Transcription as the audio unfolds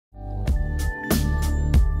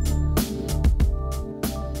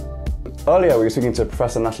Earlier we were speaking to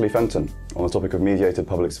Professor Natalie Fenton on the topic of mediated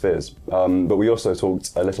public spheres, but we also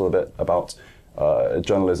talked a little bit about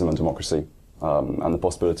journalism and democracy and the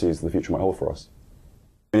possibilities the future might hold for us.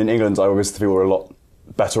 In England, I always feel we're a lot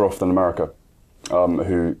better off than America,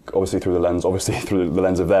 who obviously through the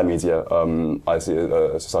lens of their media, I see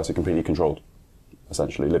a society completely controlled,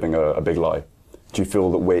 essentially living a big lie. Do you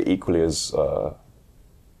feel that we're equally as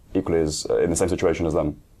in the same situation as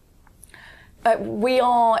them? We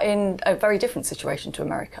are in a very different situation to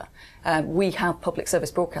America. We have public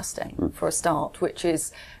service broadcasting, for a start, which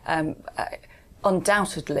is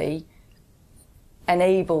undoubtedly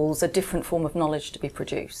enables a different form of knowledge to be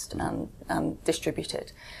produced and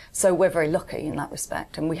distributed. So we're very lucky in that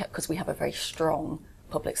respect, and because we have a very strong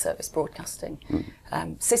public service broadcasting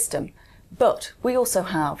system. But we also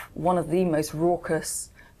have one of the most raucous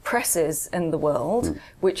presses in the world,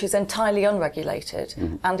 which is entirely unregulated,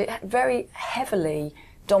 and it very heavily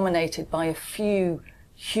dominated by a few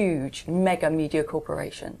huge mega media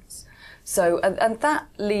corporations. So, and that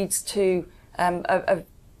leads to the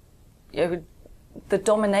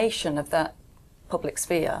domination of that public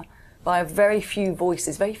sphere by a very few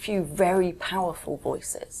voices, very few very powerful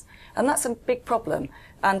voices. And that's a big problem.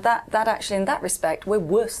 And that actually, in that respect, we're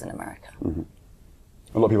worse than America.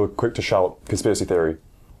 A lot of people are quick to shout conspiracy theory,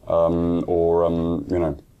 or you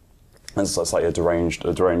know, it's like a deranged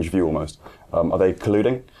view almost. Are they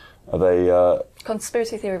colluding? Are they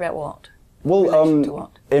conspiracy theory about what? Well, to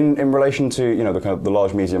what? In relation to, you know, the kind of the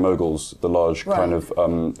large media moguls, the large kind of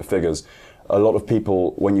figures. A lot of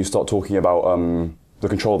people, when you start talking about the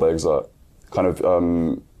control they exert, kind of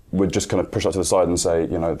would just kind of push that to the side and say,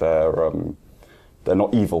 you know, they're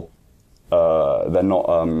not evil. They're not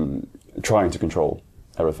trying to control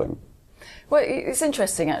everything. Well, it's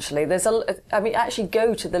interesting actually. Actually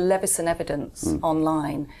go to the Levison evidence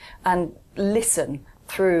online and listen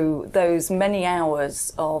through those many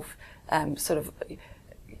hours of sort of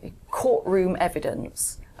courtroom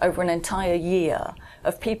evidence over an entire year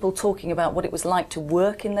of people talking about what it was like to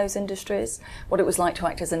work in those industries, what it was like to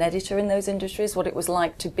act as an editor in those industries, what it was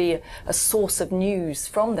like to be a source of news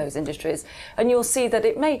from those industries. And you'll see that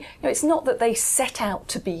it's not that they set out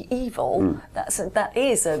to be evil, that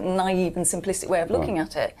is a naive and simplistic way of looking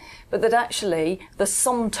at it, but that actually the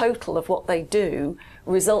sum total of what they do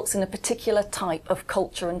results in a particular type of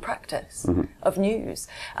culture and practice of news.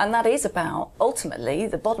 And that is about, ultimately,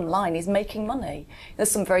 the bottom line is making money. There's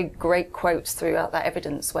some very great quotes throughout that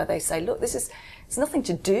evidence where they say, look, it's nothing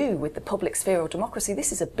to do with the public sphere or democracy.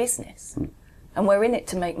 This is a business, and we're in it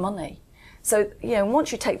to make money. So, you know,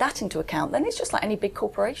 once you take that into account, then it's just like any big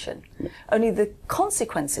corporation. Only the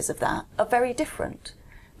consequences of that are very different.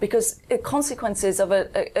 Because the consequences of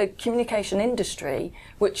a communication industry,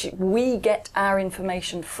 which we get our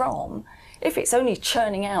information from, if it's only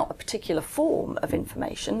churning out a particular form of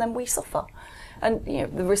information, then we suffer. And you know,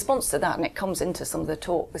 the response to that, and it comes into some of the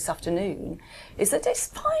talk this afternoon, is that it's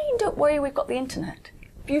fine, don't worry, we've got the internet.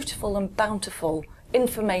 Beautiful and bountiful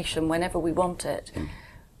information whenever we want it.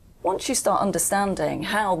 Once you start understanding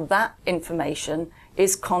how that information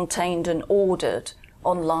is contained and ordered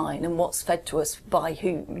online and what's fed to us by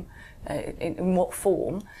whom, in what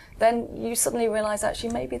form, then you suddenly realise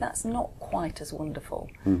actually maybe that's not quite as wonderful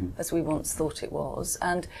as we once thought it was,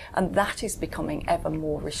 and that is becoming ever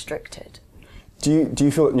more restricted. Do you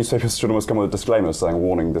feel that newspapers should almost come with a disclaimer saying,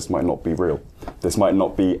 warning, this might not be real, this might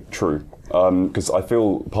not be true? Because I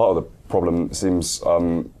feel part of the problem seems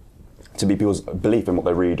to be people's belief in what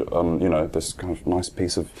they read. You know, this kind of nice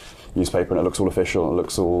piece of newspaper and it looks all official, and it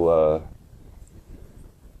looks all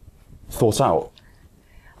thought out.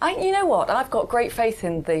 You know what? I've got great faith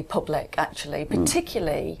in the public, actually,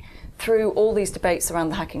 particularly through all these debates around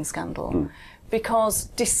the hacking scandal, because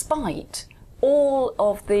despite all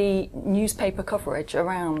of the newspaper coverage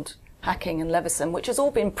around hacking and Levison, which has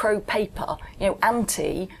all been pro-paper, you know,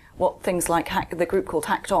 anti what things like the group called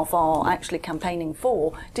Hacked Off are actually campaigning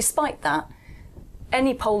for, despite that,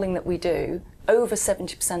 any polling that we do, over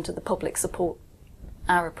 70% of the public support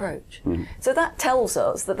our approach. So that tells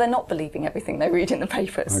us that they're not believing everything they read in the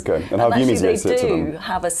papers. Okay, and how have you mediated it to them? They do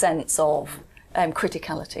have a sense of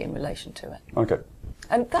criticality in relation to it. Okay.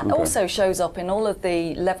 And that also shows up in all of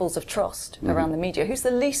the levels of trust around the media. Who's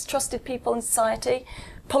the least trusted people in society?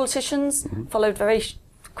 Politicians, followed very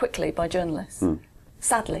quickly by journalists,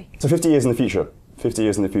 sadly. So 50 years in the future,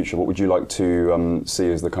 what would you like to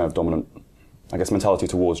see as the kind of dominant, I guess, mentality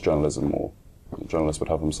towards journalism, or journalists would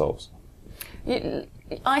have themselves?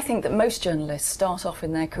 I think that most journalists start off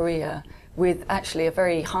in their career with actually a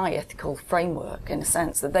very high ethical framework, in a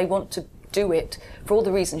sense that they want to do it for all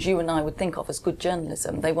the reasons you and I would think of as good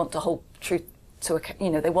journalism. They want to hold truth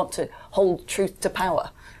they want to hold truth to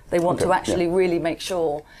power. They want to actually really make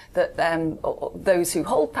sure that those who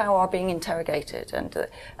hold power are being interrogated, and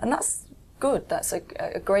that's good. That's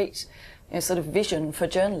a great sort of vision for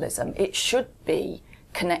journalism. It should be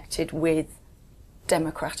connected with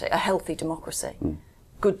a healthy democracy.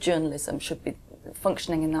 Good journalism should be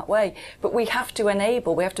functioning in that way. But we have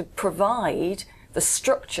to provide the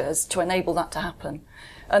structures to enable that to happen.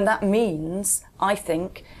 And that means, I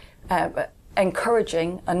think,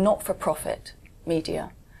 encouraging a not-for-profit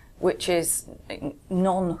media, which is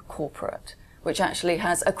non-corporate, which actually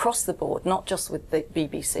has across the board, not just with the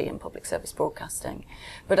BBC and public service broadcasting,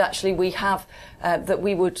 but actually we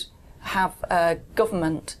would have a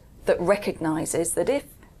government that recognises that if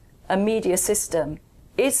a media system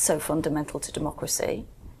is so fundamental to democracy,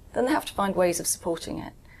 then they have to find ways of supporting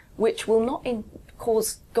it, which will not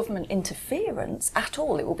cause government interference at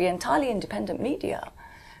all. It will be entirely independent media,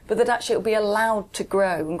 but that actually it will be allowed to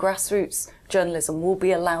grow, and grassroots journalism will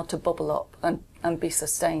be allowed to bubble up and be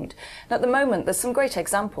sustained. And at the moment, there's some great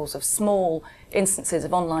examples of small instances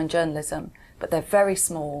of online journalism, but they're very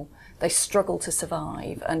small. They struggle to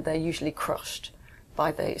survive, and they're usually crushed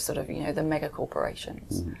by the sort of, the mega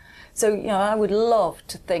corporations. So, I would love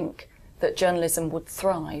to think that journalism would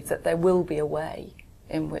thrive, that there will be a way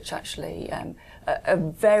in which actually a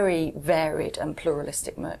very varied and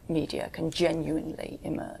pluralistic media can genuinely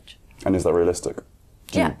emerge. And is that realistic?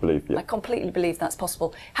 Do you believe? Yeah, I completely believe that's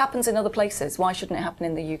possible. Happens in other places. Why shouldn't it happen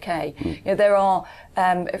in the UK? There are,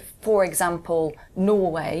 for example,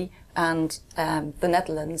 Norway and the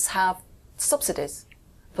Netherlands have subsidies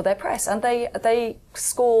for their press, and they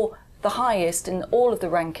score the highest in all of the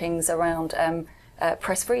rankings around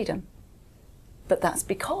press freedom. But that's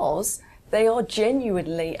because they are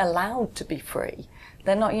genuinely allowed to be free.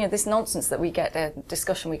 They're not, this nonsense that we get,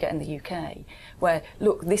 discussion we get in the UK, where,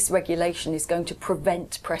 look, this regulation is going to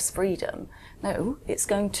prevent press freedom. No, it's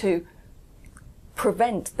going to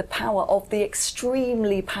prevent the power of the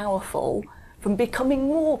extremely powerful from becoming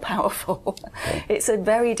more powerful. It's a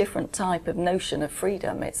very different type of notion of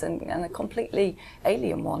freedom. It's a completely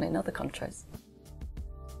alien one in other countries.